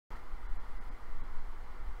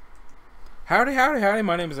Howdy, howdy, howdy,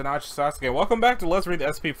 my name is Anachi Sasuke. Welcome back to Let's Read the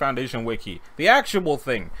SCP Foundation Wiki. The actual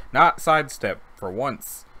thing, not sidestep, for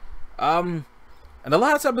once. In the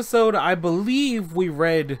last episode, I believe we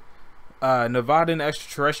read Nevadan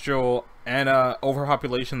Extraterrestrial and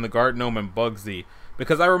Overpopulation, the Guard Gnome, and Bugsy.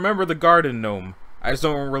 Because I remember the Garden Gnome. I just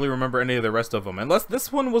don't really remember any of the rest of them. Unless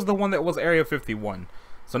this one was the one that was Area 51.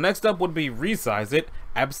 So next up would be Resize It,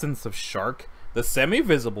 Absence of Shark, The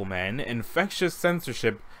Semi-Visible Man, Infectious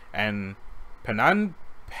Censorship, and Penanglan?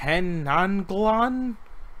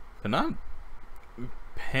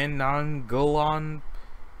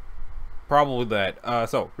 Probably that.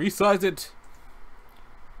 So, Resize It.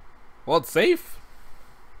 Well, it's safe.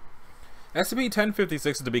 SCP-1056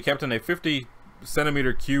 is to be kept in a 50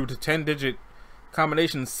 centimeter cubed 10-digit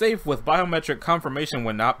combination safe with biometric confirmation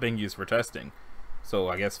when not being used for testing. So,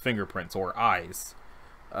 I guess fingerprints or eyes.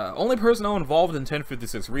 Only personnel involved in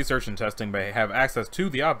 1056 research and testing may have access to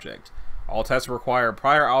the object. All tests require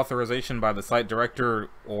prior authorization by the site director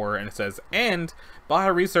and it says, and by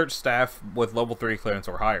research staff with level 3 clearance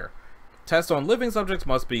or higher. Tests on living subjects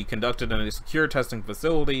must be conducted in a secure testing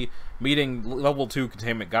facility, meeting level 2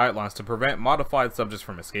 containment guidelines to prevent modified subjects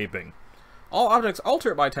from escaping. All objects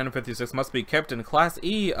altered by 1056 must be kept in Class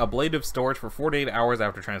E ablative storage for 48 hours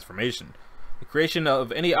after transformation. The creation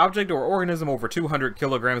of any object or organism over 200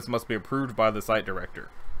 kilograms must be approved by the site director.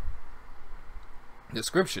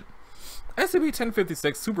 Description: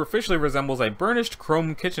 SCP-1056 superficially resembles a burnished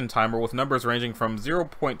chrome kitchen timer with numbers ranging from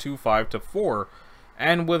 0.25 to 4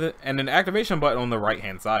 and an activation button on the right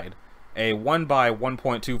hand side. A 1 by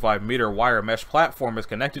 1.25 meter wire mesh platform is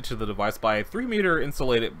connected to the device by a 3 meter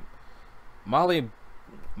insulated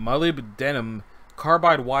molybdenum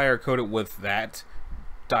carbide wire coated with that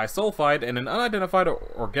disulfide and an unidentified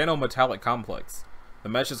organometallic complex. The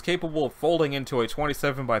mesh is capable of folding into a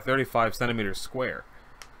 27 by 35 centimeter square.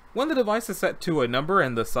 When the device is set to a number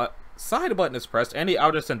and the side button is pressed, any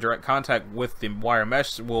objects in direct contact with the wire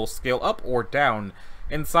mesh will scale up or down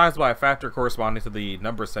in size by a factor corresponding to the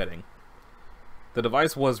number setting. The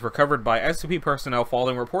device was recovered by SCP personnel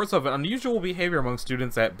following reports of unusual behavior among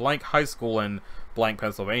students at blank high school in blank,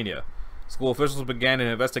 Pennsylvania. School officials began an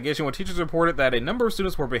investigation when teachers reported that a number of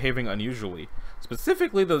students were behaving unusually.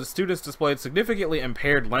 Specifically, the students displayed significantly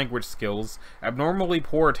impaired language skills, abnormally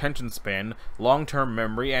poor attention span, long-term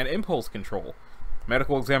memory, and impulse control.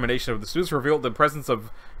 Medical examination of the students revealed the presence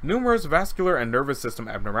of numerous vascular and nervous system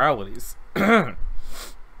abnormalities.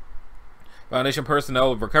 Foundation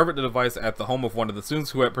personnel recovered the device at the home of one of the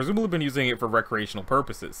students who had presumably been using it for recreational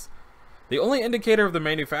purposes. The only indicator of the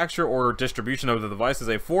manufacture or distribution of the device is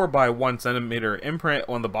a 4 by 1 centimeter imprint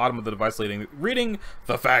on the bottom of the device reading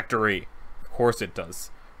the factory. Of course it does.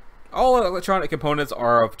 All electronic components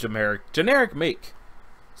are of generic make.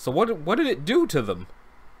 So what did it do to them?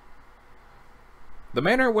 The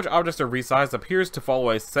manner in which objects are resized appears to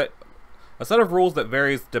follow a set of rules that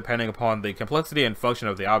varies depending upon the complexity and function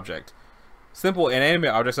of the object. Simple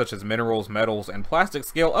inanimate objects such as minerals, metals, and plastic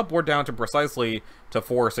scale up or down to precisely to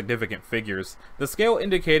 4 significant figures, the scale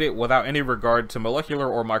indicated without any regard to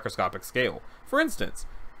molecular or microscopic scale. For instance,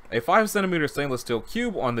 a 5 centimeter stainless steel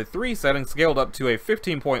cube on the 3 setting scaled up to a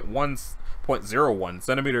 15.101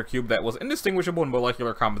 centimeter cube that was indistinguishable in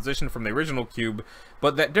molecular composition from the original cube,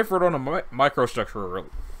 but that differed on a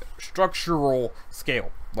microstructural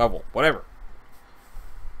scale, level, whatever.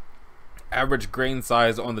 Average grain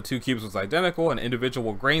size on the 2 cubes was identical, and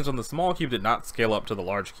individual grains on the small cube did not scale up to the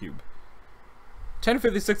large cube.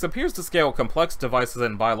 1056 appears to scale complex devices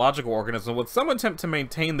and biological organisms with some attempt to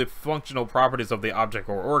maintain the functional properties of the object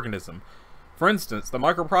or organism. For instance, the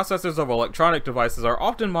microprocessors of electronic devices are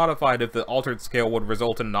often modified if the altered scale would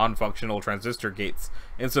result in non-functional transistor gates,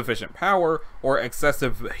 insufficient power, or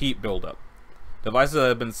excessive heat buildup. Devices that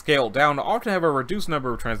have been scaled down often have a reduced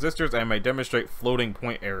number of transistors and may demonstrate floating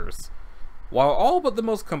point errors. While all but the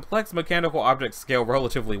most complex mechanical objects scale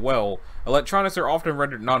relatively well, electronics are often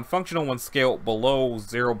rendered non-functional when scaled below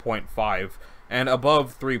 0.5 and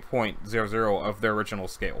above 3.00 of their original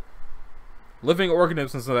scale. Living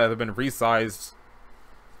organisms that have been resized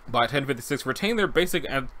by 1056 retain their basic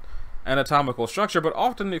anatomical structure, but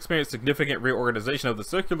often experience significant reorganization of the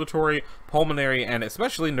circulatory, pulmonary, and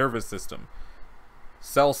especially nervous system.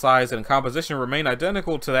 Cell size and composition remain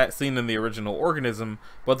identical to that seen in the original organism,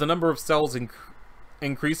 but the number of cells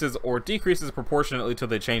increases or decreases proportionately to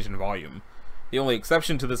the change in volume. The only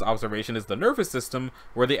exception to this observation is the nervous system,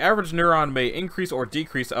 where the average neuron may increase or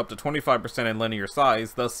decrease up to 25% in linear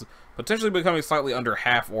size, thus potentially becoming slightly under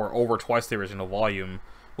half or over twice the original volume,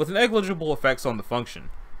 with negligible effects on the function.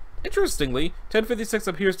 Interestingly, 1056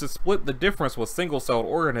 appears to split the difference with single-celled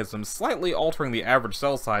organisms, slightly altering the average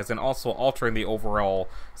cell size and also altering the overall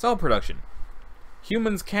cell production.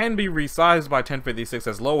 Humans can be resized by 1056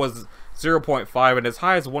 as low as 0.5 and as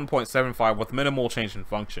high as 1.75 with minimal change in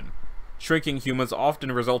function. Shrinking humans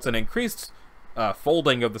often results in increased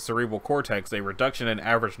folding of the cerebral cortex, a reduction in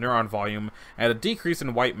average neuron volume, and a decrease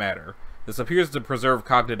in white matter. This appears to preserve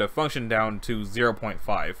cognitive function down to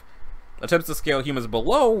 0.5. Attempts to scale humans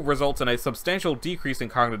below results in a substantial decrease in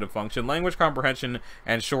cognitive function, language comprehension,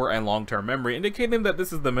 and short and long-term memory, indicating that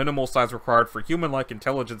this is the minimal size required for human-like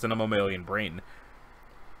intelligence in a mammalian brain.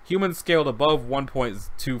 Humans scaled above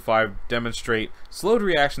 1.25 demonstrate slowed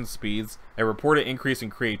reaction speeds, a reported increase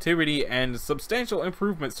in creativity, and substantial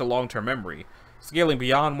improvements to long-term memory. Scaling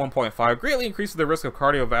beyond 1.5 greatly increases the risk of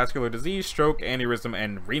cardiovascular disease, stroke, aneurysm,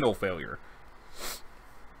 and renal failure.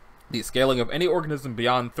 The scaling of any organism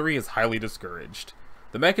beyond 3 is highly discouraged.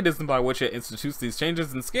 The mechanism by which it institutes these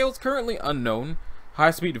changes in scale is currently unknown.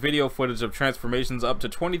 High-speed video footage of transformations up to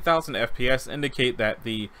 20,000 FPS indicate that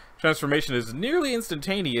the transformation is nearly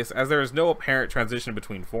instantaneous, as there is no apparent transition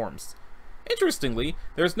between forms. Interestingly,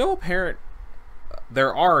 there are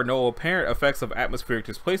no apparent effects of atmospheric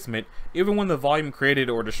displacement, even when the volume created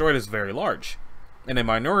or destroyed is very large. In a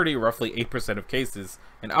minority, roughly 8% of cases,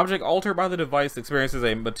 an object altered by the device experiences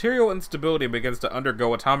a material instability and begins to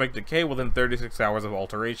undergo atomic decay within 36 hours of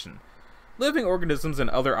alteration. Living organisms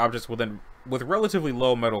and other objects with relatively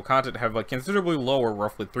low metal content have a considerably lower,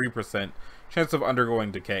 roughly 3%, chance of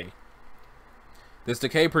undergoing decay. This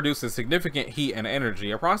decay produces significant heat and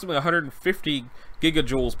energy, approximately 150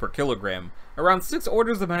 gigajoules per kilogram, around 6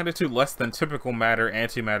 orders of magnitude less than typical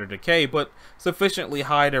matter-antimatter decay, but sufficiently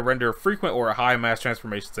high to render frequent or high mass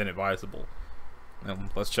transformations inadvisable.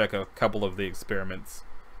 Let's check a couple of the experiments.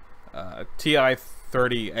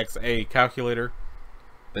 TI-30XA calculator.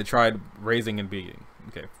 They tried raising and beating.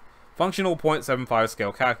 Okay. Functional 0.75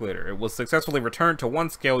 scale calculator. It was successfully returned to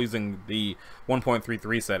 1 scale using the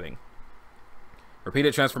 1.33 setting.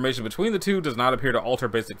 Repeated transformation between the two does not appear to alter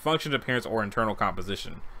basic function, appearance, or internal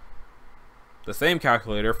composition. The same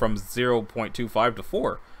calculator from 0.25 to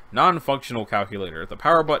 4. Non-functional calculator. The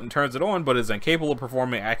power button turns it on, but is incapable of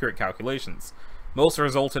performing accurate calculations. Most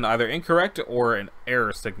result in either incorrect or an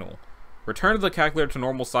error signal. Return of the calculator to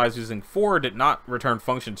normal size using 4 did not return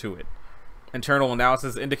function to it. Internal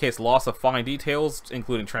analysis indicates loss of fine details,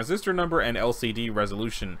 including transistor number and LCD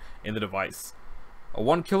resolution in the device. A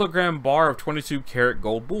 1 kilogram bar of 22 karat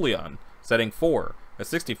gold bullion, setting 4. A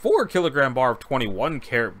 64 kilogram bar of 21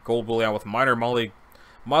 karat gold bullion with minor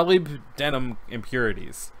molybdenum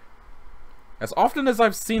impurities. As often as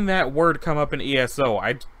I've seen that word come up in ESO,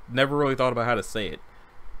 I never really thought about how to say it.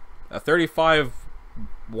 A 35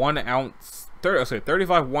 1 ounce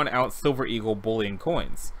silver eagle bullion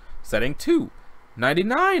coins, setting 2.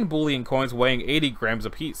 99 bullion coins weighing 80 grams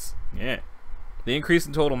apiece. Yeah. The increase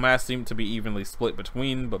in total mass seemed to be evenly split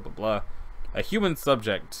between blah blah blah. A human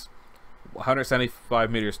subject, 175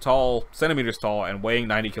 centimeters tall and weighing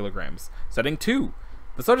 90 kilograms, setting 2.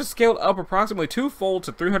 The subject scaled up approximately 2-fold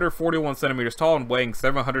to 341 centimeters tall and weighing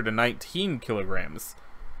 719 kilograms.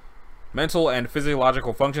 Mental and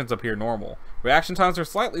physiological functions appear normal. Reaction times are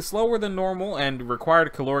slightly slower than normal, and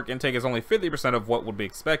required caloric intake is only 50% of what would be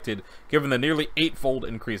expected, given the nearly 8-fold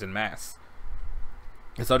increase in mass.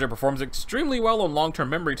 The subject performs extremely well on long-term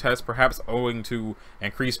memory tests, perhaps owing to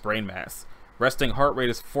increased brain mass. Resting heart rate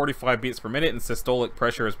is 45 beats per minute, and systolic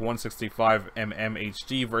pressure is 165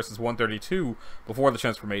 mmHg versus 132 before the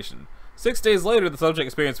transformation. 6 days later, the subject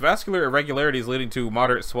experienced vascular irregularities leading to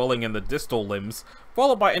moderate swelling in the distal limbs,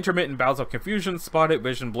 followed by intermittent bouts of confusion, spotted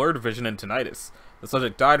vision, blurred vision, and tinnitus. The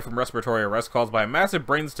subject died from respiratory arrest caused by a massive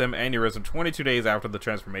brainstem aneurysm 22 days after the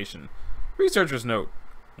transformation. Researchers note,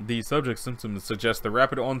 the subject's symptoms suggest the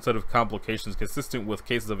rapid onset of complications consistent with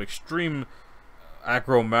cases of extreme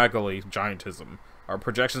acromegaly giantism. Our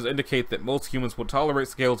projections indicate that most humans would tolerate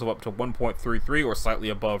scales of up to 1.33 or slightly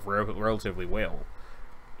above relatively well.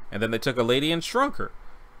 And then they took a lady and shrunk her.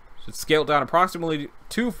 She scaled down approximately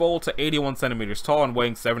 2-fold to 81 centimeters tall and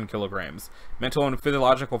weighing 7 kilograms. Mental and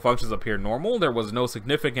physiological functions appear normal. There was no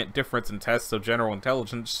significant difference in tests of general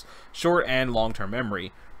intelligence, short and long-term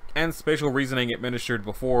memory, and spatial reasoning administered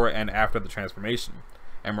before and after the transformation.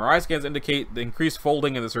 MRI scans indicate the increased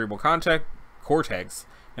folding in the cerebral cortex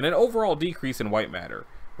and an overall decrease in white matter.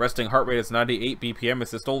 Resting heart rate is 98 BPM and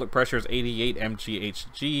systolic pressure is 88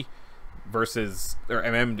 mmHg versus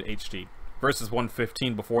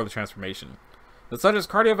 115 before the transformation. The subject's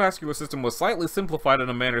cardiovascular system was slightly simplified in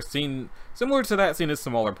a manner similar to that seen in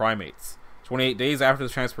smaller primates. 28 days after the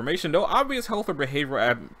transformation, no obvious health or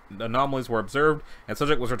behavioral anomalies were observed, and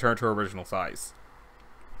subject was returned to her original size.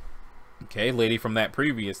 Okay, lady from that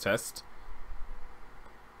previous test.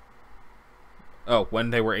 Oh, when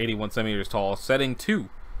they were 81 centimeters tall. Setting 2.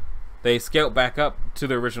 They scaled back up to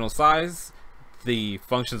their original size. The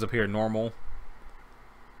functions appear normal.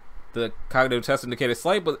 The cognitive test indicated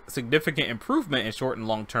slight but significant improvement in short and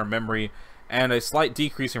long-term memory, and a slight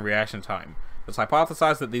decrease in reaction time. It's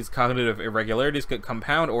hypothesized that these cognitive irregularities could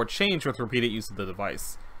compound or change with repeated use of the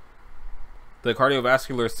device. The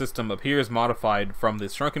cardiovascular system appears modified from the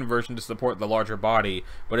shrunken version to support the larger body,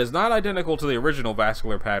 but is not identical to the original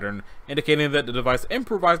vascular pattern, indicating that the device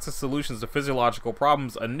improvises solutions to physiological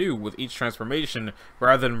problems anew with each transformation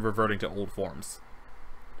rather than reverting to old forms.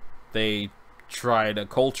 They tried a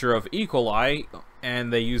culture of E. coli,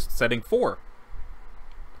 and they used setting 4.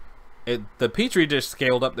 The petri dish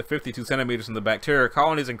scaled up to 52 centimeters, and the bacteria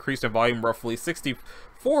colonies increased in volume roughly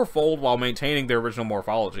 64-fold while maintaining their original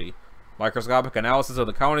morphology. Microscopic analysis of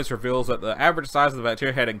the colonies reveals that the average size of the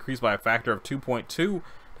bacteria had increased by a factor of 2.2 to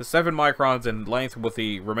 7 microns in length, with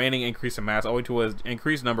the remaining increase in mass owing to an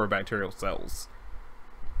increased number of bacterial cells.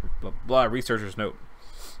 Blah, blah, researchers note.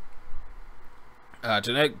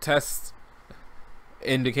 Genetic tests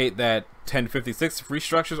indicate that 1056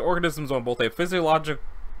 restructures organisms on both a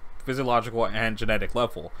physiological and genetic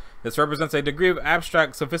level. This represents a degree of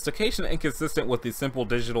abstract sophistication inconsistent with the simple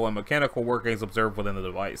digital and mechanical workings observed within the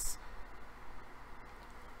device.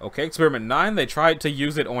 Okay, experiment 9, they tried to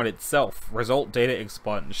use it on itself. Result data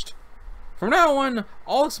expunged. From now on,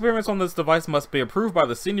 all experiments on this device must be approved by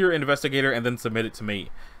the senior investigator and then submitted to me.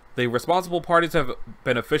 The responsible parties have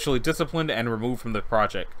been officially disciplined and removed from the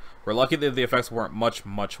project. We're lucky that the effects weren't much,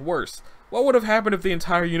 much worse. What would have happened if the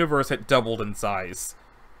entire universe had doubled in size?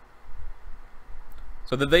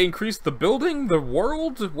 So did they increase the building? The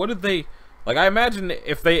world? What did they... Like, I imagine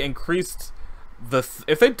if they increased...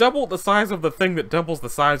 if they doubled the size of the thing that doubles the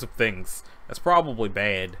size of things, that's probably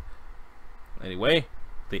bad. Anyway,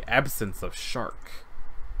 the absence of shark.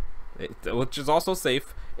 Which is also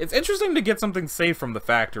safe. It's interesting to get something safe from the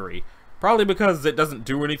factory. Probably because it doesn't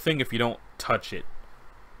do anything if you don't touch it.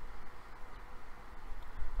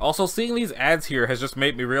 Also, seeing these ads here has just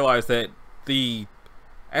made me realize that the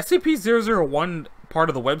SCP-001 part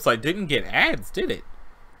of the website didn't get ads, did it?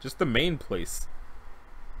 Just the main place.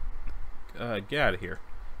 Get out of here.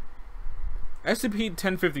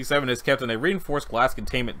 SCP-1057 is kept in a reinforced glass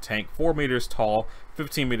containment tank 4 meters tall,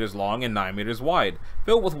 15 meters long, and 9 meters wide,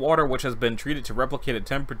 filled with water which has been treated to replicate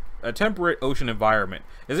a temperate ocean environment.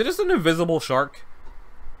 Is it just an invisible shark?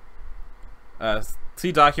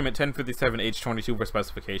 See document 1057-H22 for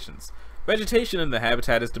specifications. Vegetation in the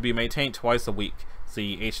habitat is to be maintained twice a week.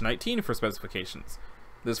 See H19 for specifications.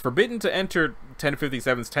 It is forbidden to enter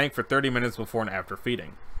 1057's tank for 30 minutes before and after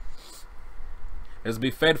feeding. It is to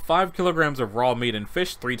be fed 5 kilograms of raw meat and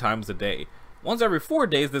fish 3 times a day. Once every 4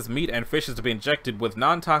 days, this meat and fish is to be injected with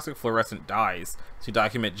non-toxic fluorescent dyes. See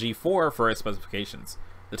document G4 for its specifications.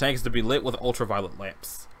 The tank is to be lit with ultraviolet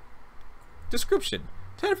lamps. Description: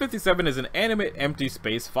 1057 is an animate, empty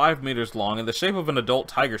space 5 meters long in the shape of an adult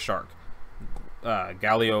tiger shark.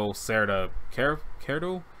 Galiocerda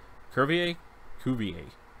Cuvier.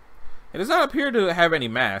 It does not appear to have any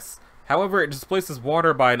mass. However, it displaces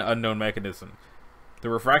water by an unknown mechanism. The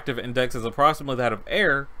refractive index is approximately that of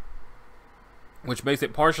air, which makes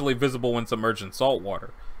it partially visible when submerged in salt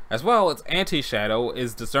water. As well, its anti-shadow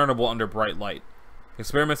is discernible under bright light.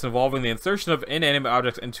 Experiments involving the insertion of inanimate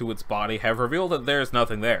objects into its body have revealed that there is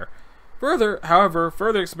nothing there. However,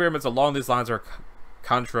 further experiments along these lines are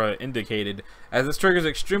contraindicated, as this triggers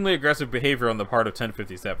extremely aggressive behavior on the part of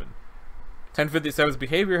 1057. 1057's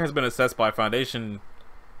behavior has been assessed by Foundation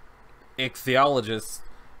ichthyologists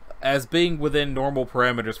as being within normal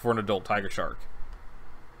parameters for an adult tiger shark.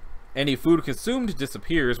 Any food consumed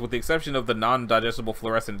disappears, with the exception of the non-digestible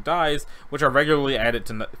fluorescent dyes, which are regularly added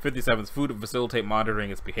to 57's food to facilitate monitoring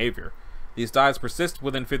its behavior. These dyes persist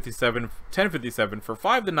within 1057 for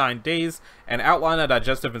 5 to 9 days and outline a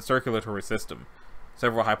digestive and circulatory system.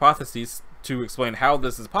 Several hypotheses to explain how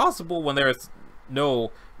this is possible when there is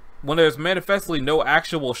manifestly no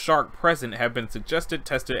actual shark present have been suggested,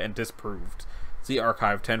 tested, and disproved. See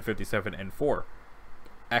Archive 1057-N4.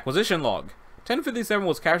 Acquisition log. 1057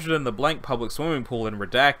 was captured in the blank public swimming pool and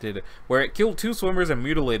redacted, where it killed 2 swimmers and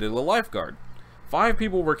mutilated a lifeguard. 5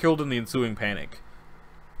 people were killed in the ensuing panic.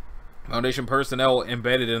 Foundation personnel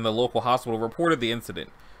embedded in the local hospital reported the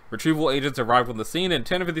incident. Retrieval agents arrived on the scene, and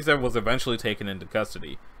 1057 was eventually taken into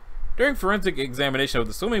custody. During forensic examination of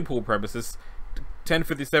the swimming pool premises,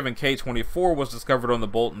 1057-K24 was discovered on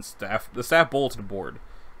the staff bulletin board.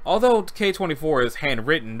 Although K-24 is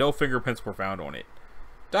handwritten, no fingerprints were found on it.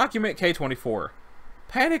 Document K-24.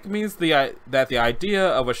 Panic means that the idea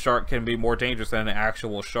of a shark can be more dangerous than an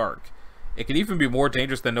actual shark. It can even be more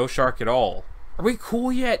dangerous than no shark at all. Are we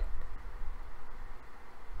cool yet?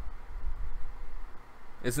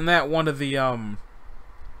 Isn't that one of the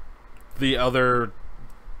other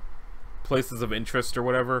places of interest or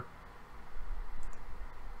whatever?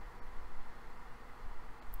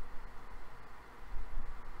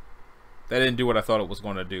 That didn't do what I thought it was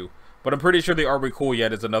going to do. But I'm pretty sure the Are We Cool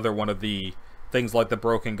Yet is another one of the things like the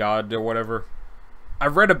Broken God or whatever.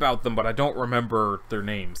 I've read about them, but I don't remember their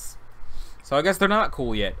names. So I guess they're not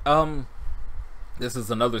cool yet. This is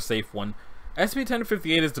another safe one.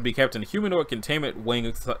 SCP-1058 is to be kept in Humanoid Containment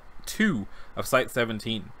Wing 2 of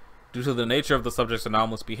Site-17. Due to the nature of the subject's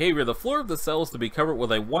anomalous behavior, the floor of the cell is to be covered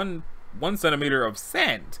with a 1 centimeter of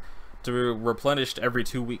sand to be replenished every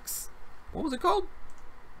 2 weeks. What was it called?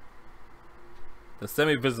 The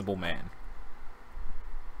Semi-Visible Man.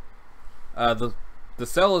 The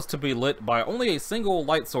cell is to be lit by only a single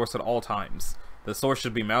light source at all times. The source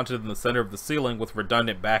should be mounted in the center of the ceiling with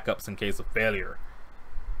redundant backups in case of failure.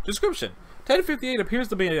 Description: 1058 appears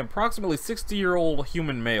to be an approximately 60-year-old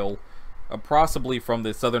human male, possibly from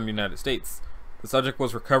the southern United States. The subject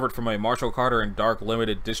was recovered from a Marshall Carter and Dark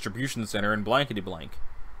Limited Distribution Center in blankety blank.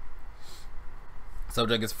 The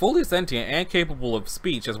subject is fully sentient and capable of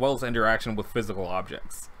speech as well as interaction with physical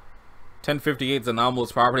objects. 1058's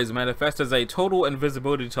anomalous properties manifest as a total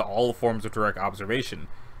invisibility to all forms of direct observation.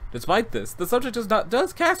 Despite this, the subject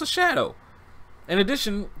does cast a shadow. In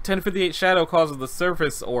addition, 1058's shadow causes the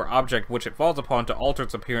surface or object which it falls upon to alter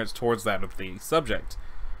its appearance towards that of the subject.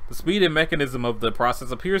 The speed and mechanism of the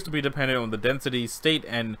process appears to be dependent on the density, state,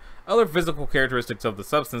 and other physical characteristics of the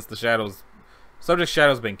substance the subject's shadow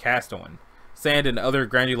has been cast on. Sand and other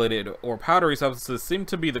granulated or powdery substances seem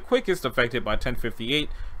to be the quickest affected by 1058,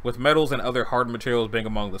 with metals and other hard materials being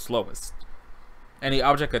among the slowest. Any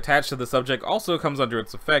object attached to the subject also comes under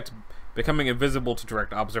its effect, becoming invisible to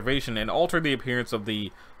direct observation and alter the appearance of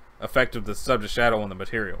the effect of the subject's shadow on the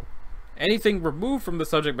material. Anything removed from the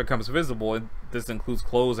subject becomes visible, and this includes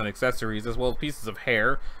clothes and accessories, as well as pieces of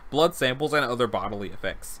hair, blood samples, and other bodily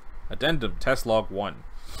effects. Addendum, Test Log 1.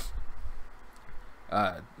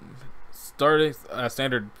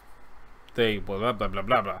 Standard thing, blah blah blah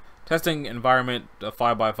blah blah. Testing environment, a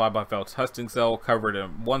 5x5x5 testing cell covered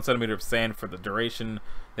in 1 centimeter of sand for the duration.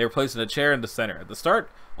 They were placed in a chair in the center. At the start,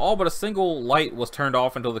 all but a single light was turned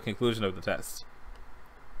off until the conclusion of the test.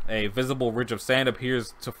 A visible ridge of sand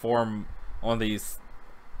appears to form on the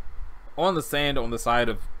sand on the side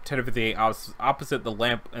of 1058 opposite the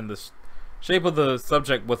lamp in the shape of the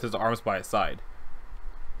subject with his arms by his side.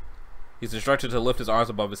 He's instructed to lift his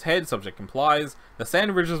arms above his head. Subject complies. The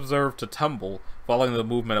sand ridge is observed to tumble following the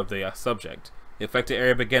movement of the subject. The affected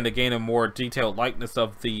area began to gain a more detailed likeness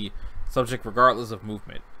of the subject regardless of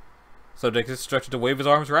movement. Subject is instructed to wave his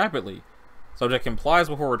arms rapidly. Subject complies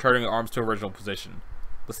before returning arms to original position.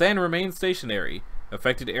 The sand remains stationary.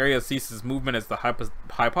 Affected area ceases movement as the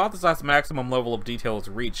hypothesized maximum level of detail is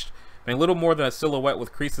reached, being little more than a silhouette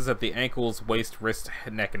with creases at the ankles, waist, wrist,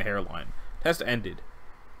 neck, and hairline. Test ended.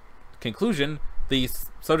 Conclusion: the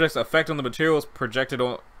subject's effect on the material is projected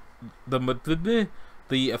on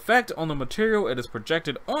the effect on the material it is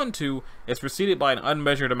projected onto is preceded by an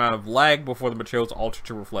unmeasured amount of lag before the material is altered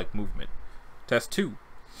to reflect movement. Test 2.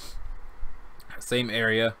 Same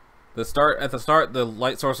area. At the start, the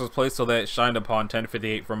light source was placed so that it shined upon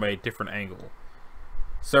 1058 from a different angle.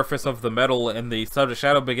 Surface of the metal and the subject's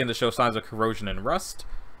shadow began to show signs of corrosion and rust.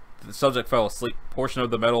 The subject fell asleep. Portion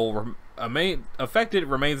of the metal affected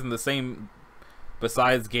remains in the same,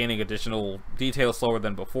 besides gaining additional detail slower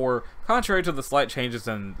than before, contrary to the slight changes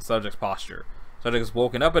in the subject's posture. Subject is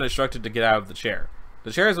woken up and instructed to get out of the chair.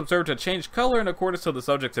 The chair is observed to change color in accordance to the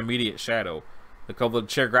subject's immediate shadow. The color of the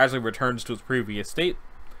chair gradually returns to its previous state.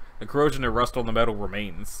 The corrosion and rust on the metal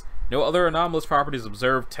remains. No other anomalous properties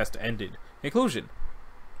observed. Test ended. Conclusion: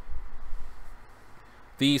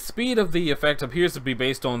 the speed of the effect appears to be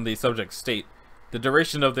based on the subject's state. The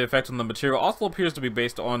duration of the effect on the material also appears to be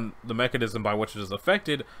based on the mechanism by which it is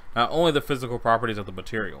affected, not only the physical properties of the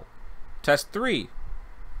material. Test 3.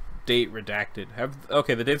 Date redacted.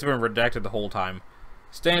 Okay, the dates have been redacted the whole time.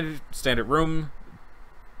 Standard room.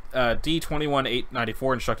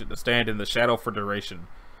 D21894 instructed to stand in the shadow for duration.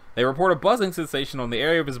 They report a buzzing sensation on the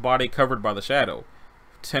area of his body covered by the shadow.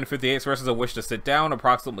 1058 expresses a wish to sit down.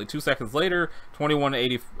 Approximately 2 seconds later,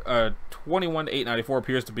 21894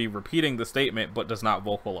 appears to be repeating the statement but does not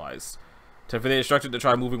vocalize. 1058 instructed to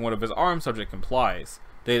try moving one of his arms. Subject complies.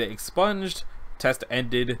 Data expunged. Test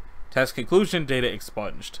ended. Test conclusion, data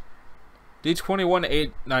expunged.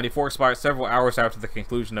 D21-894 expired several hours after the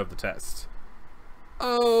conclusion of the test.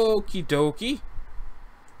 Okie dokie.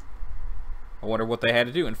 I wonder what they had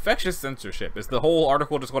to do. Infectious censorship. Is the whole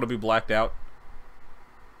article just going to be blacked out?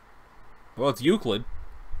 Well, it's Euclid.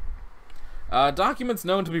 Documents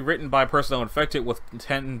known to be written by personnel infected with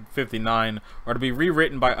 1059 are to be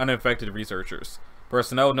rewritten by uninfected researchers.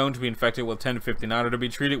 Personnel known to be infected with 1059 are to be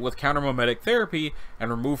treated with countermemetic therapy and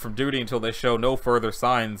removed from duty until they show no further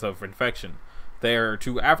signs of infection. They are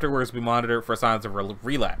to afterwards be monitored for signs of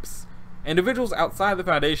relapse. Individuals outside the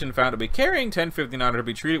Foundation found to be carrying 1059 are to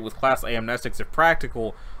be treated with Class A amnestics if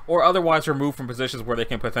practical, or otherwise removed from positions where they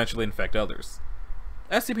can potentially infect others.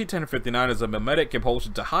 SCP-1059 is a memetic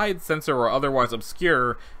compulsion to hide, censor, or otherwise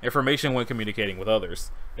obscure information when communicating with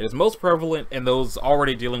others. It is most prevalent in those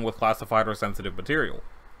already dealing with classified or sensitive material.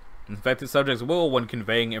 Infected subjects will, when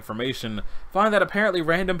conveying information, find that apparently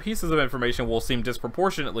random pieces of information will seem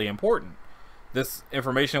disproportionately important. This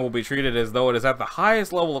information will be treated as though it is at the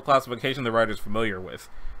highest level of classification the writer is familiar with.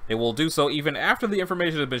 They will do so even after the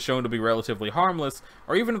information has been shown to be relatively harmless,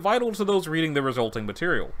 or even vital to those reading the resulting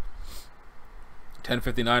material.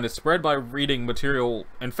 1059 is spread by reading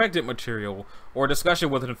infected material, or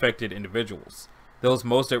discussion with infected individuals. Those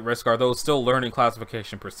most at risk are those still learning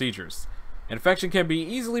classification procedures. Infection can be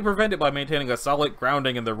easily prevented by maintaining a solid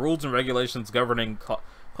grounding in the rules and regulations governing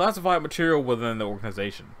classified material within the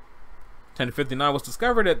organization. 1059 was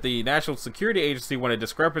discovered at the National Security Agency when a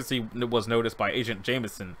discrepancy was noticed by Agent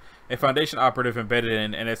Jameson, a Foundation operative embedded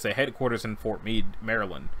in NSA headquarters in Fort Meade,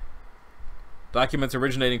 Maryland. Documents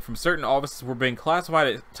originating from certain offices were being classified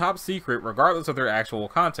as top secret regardless of their actual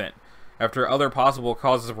content. After other possible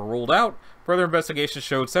causes were ruled out, further investigation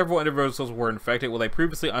showed several individuals were infected with a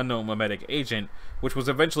previously unknown memetic agent, which was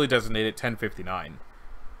eventually designated 1059.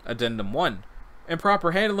 Addendum 1.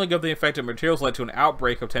 Improper handling of the infected materials led to an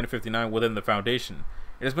outbreak of 1059 within the Foundation.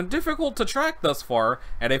 It has been difficult to track thus far,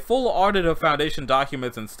 and a full audit of Foundation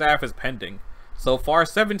documents and staff is pending. So far,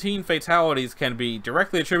 17 fatalities can be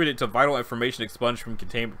directly attributed to vital information expunged from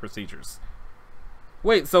containment procedures.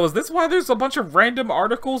 Wait, so is this why there's a bunch of random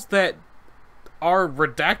articles that are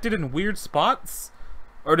redacted in weird spots?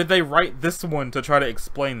 Or did they write this one to try to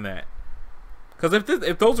explain that? Because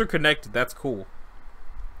if those are connected, that's cool.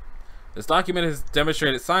 This document has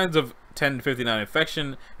demonstrated signs of 1059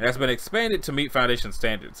 infection and has been expanded to meet Foundation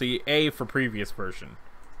standards. See A for previous version.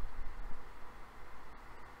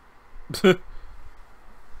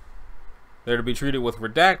 They're to be treated with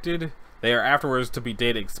redacted. They are afterwards to be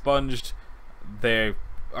data expunged. They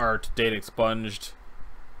are data expunged.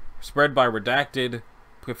 Spread by redacted.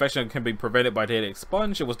 Infection can be prevented by data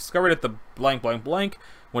expunged. It was discovered at the blank blank blank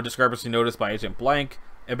when discrepancy noticed by Agent Blank.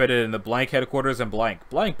 Embedded in the blank headquarters and blank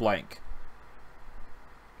blank blank.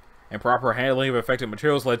 Improper handling of affected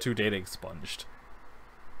materials led to data expunged.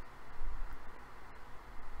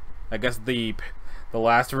 I guess the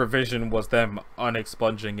last revision was them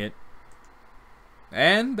unexpunging it.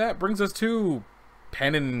 And that brings us to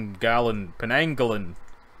Penanggalan.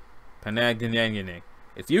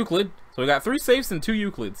 It's Euclid. So we got 3 safes and 2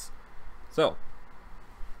 Euclids. So,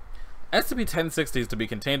 SCP-1060 is to be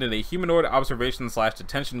contained in a humanoid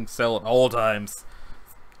observation/detention cell at all times.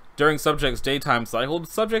 During subject's daytime cycle, the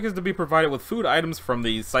subject is to be provided with food items from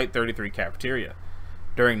the Site-33 cafeteria.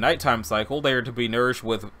 During nighttime cycle, they are to be nourished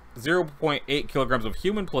with 0.8 kilograms of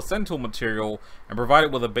human placental material and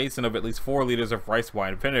provided with a basin of at least 4 liters of rice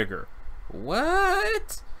wine vinegar.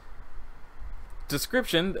 What?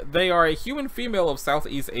 Description: they are a human female of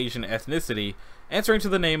Southeast Asian ethnicity, answering to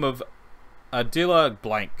the name of Adila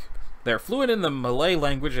Blank. They are fluent in the Malay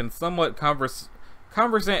language and somewhat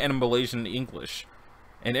conversant in Malaysian English.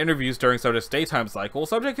 In interviews during subject's daytime cycle,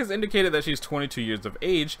 subject has indicated that she's 22 years of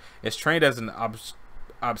age, is trained as an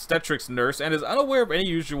obstetrics nurse, and is unaware of any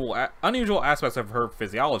unusual aspects of her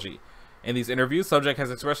physiology. In these interviews, subject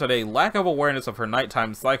has expressed a lack of awareness of her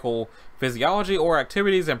nighttime cycle, physiology, or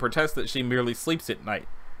activities, and protests that she merely sleeps at night.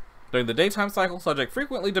 During the daytime cycle, subject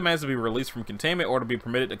frequently demands to be released from containment or to be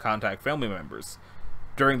permitted to contact family members.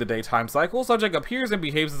 During the daytime cycle, subject appears and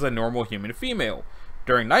behaves as a normal human female.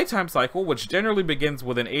 During nighttime cycle, which generally begins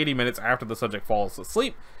within 80 minutes after the subject falls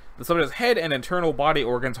asleep, the subject's head and internal body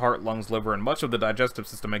organs, heart, lungs, liver, and much of the digestive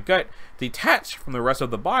system and gut detach from the rest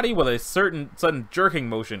of the body with a sudden jerking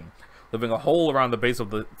motion, leaving a hole around the base of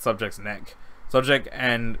the subject's neck. Subject's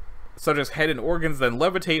head and organs then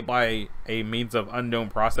levitate by a means of unknown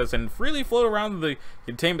process and freely float around the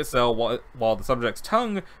containment cell while the subject's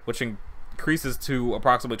tongue, which increases to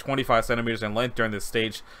approximately 25 centimeters in length during this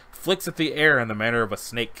stage, flicks at the air in the manner of a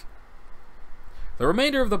snake. The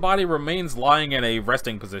remainder of the body remains lying in a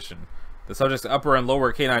resting position. The subject's upper and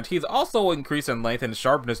lower canine teeth also increase in length and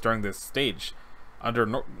sharpness during this stage. Under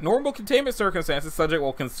normal containment circumstances, the subject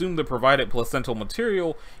will consume the provided placental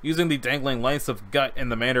material, using the dangling lengths of gut in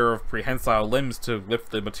the manner of prehensile limbs to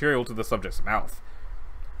lift the material to the subject's mouth.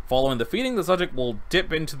 Following the feeding, the subject will dip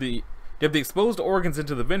the exposed organs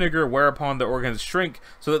into the vinegar, whereupon the organs shrink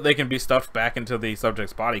so that they can be stuffed back into the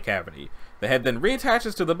subject's body cavity. The head then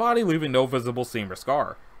reattaches to the body, leaving no visible seam or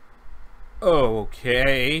scar.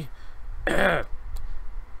 Okay.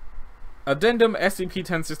 Addendum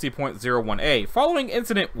SCP-1060.01-A. Following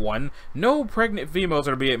Incident 1, no pregnant females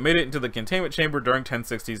are to be admitted into the containment chamber during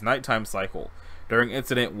 1060's nighttime cycle. During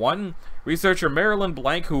Incident 1, researcher Marilyn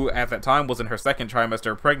Blank, who at that time was in her second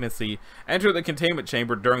trimester of pregnancy, entered the containment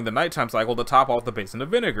chamber during the nighttime cycle to top off the basin of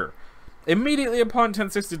vinegar. Immediately upon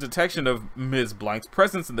 1060's detection of Ms. Blank's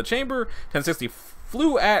presence in the chamber, 1060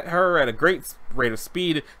 flew at her at a great rate of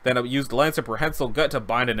speed, then used Lancer prehensile gut to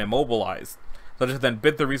bind and immobilize. Such then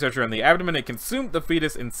bit the researcher in the abdomen and consumed the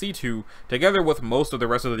fetus in situ, together with most of the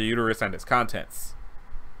rest of the uterus and its contents.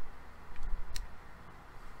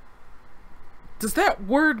 Does that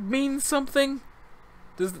word mean something?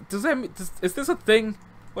 Is this a thing?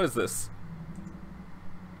 What is this?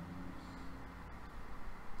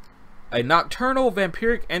 A nocturnal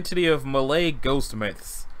vampiric entity of Malay ghost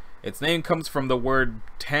myths. Its name comes from the word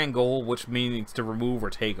tangle, which means to remove or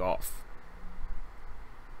take off.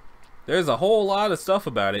 There's a whole lot of stuff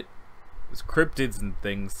about it. There's cryptids and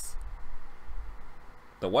things.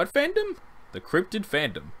 The what fandom? The cryptid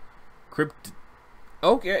fandom.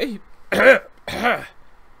 Okay.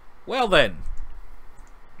 Well then.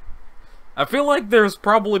 I feel like there's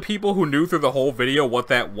probably people who knew through the whole video what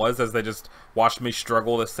that was, as they just watched me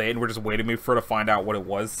struggle to say it and were just waiting for to find out what it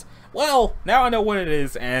was. Well, now I know what it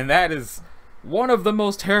is, and that is one of the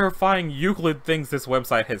most terrifying Euclid things this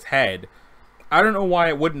website has had. I don't know why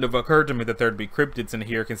it wouldn't have occurred to me that there'd be cryptids in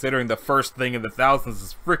here, considering the first thing in the thousands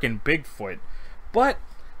is freaking Bigfoot. But,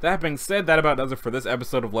 that being said, that about does it for this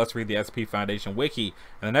episode of Let's Read the SCP Foundation Wiki.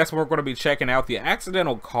 And the next one we're going to be checking out the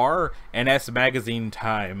accidental car and S magazine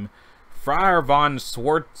time. Friar von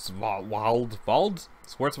Schwarzwald,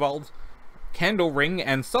 Candle Ring,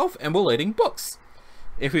 and Self-Immolating Books.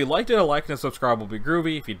 If you liked it, a like and a subscribe will be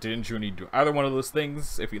groovy. If you didn't, you need to do either one of those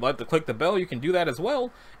things. If you'd like to click the bell, you can do that as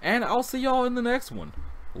well. And I'll see y'all in the next one.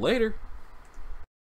 Later.